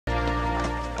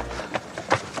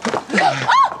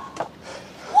Oh!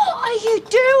 What are you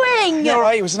doing? You're all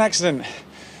right, it was an accident.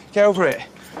 Get over it.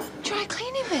 Dry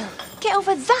cleaning bill. Get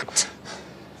over that.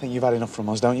 I think you've had enough from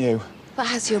us, don't you? But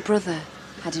has your brother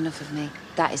had enough of me?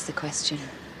 That is the question.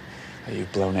 Oh,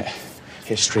 you've blown it.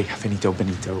 History, finito,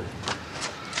 benito.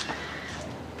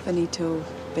 Benito.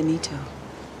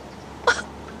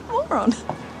 Moron.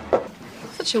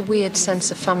 Such a weird sense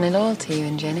of family loyalty, you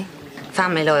and Jenny.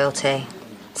 Family loyalty.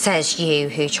 Says you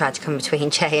who tried to come between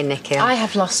Jay and Nicky. I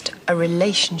have lost a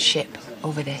relationship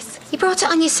over this. You brought it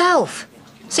on yourself.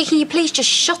 So can you please just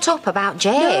shut up about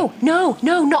Jay? No,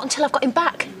 not until I've got him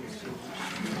back.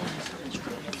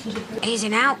 Easy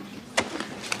now.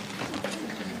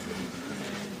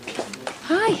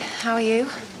 Hi, how are you?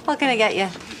 What can I get you?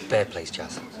 Beer, please,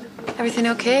 Jazz. Everything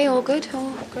okay? All good?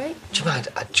 All great? Do you mind?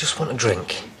 I just want a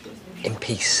drink. In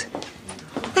peace.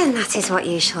 Then that is what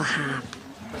you shall have.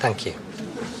 Thank you.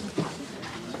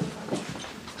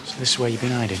 So this is where you've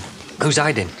been hiding? Who's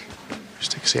hiding?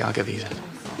 Just take a seat, I'll get these in.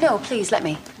 No, please, let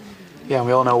me. Yeah, and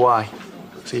we all know why.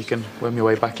 So you can worm your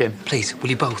way back in. Please, will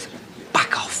you both?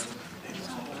 Back off.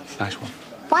 Nice one.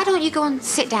 Why don't you go and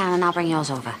sit down and I'll bring yours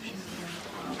over?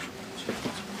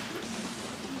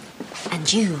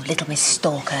 And you, little Miss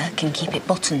Stalker, can keep it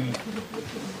buttoned.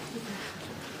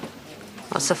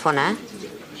 What's the fun, eh?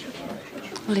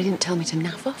 Well, he didn't tell me to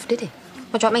naff off, did he?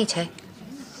 What do you want me to?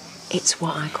 It's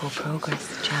what I call progress,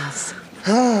 Jazz.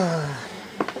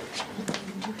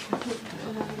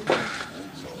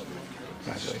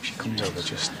 Right, so if she comes over,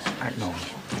 just act normal.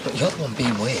 Look, you're the one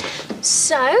being weird.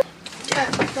 So?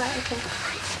 Right, okay.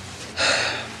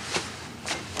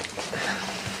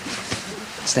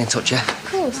 Stay in touch, yeah? Of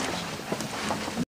course.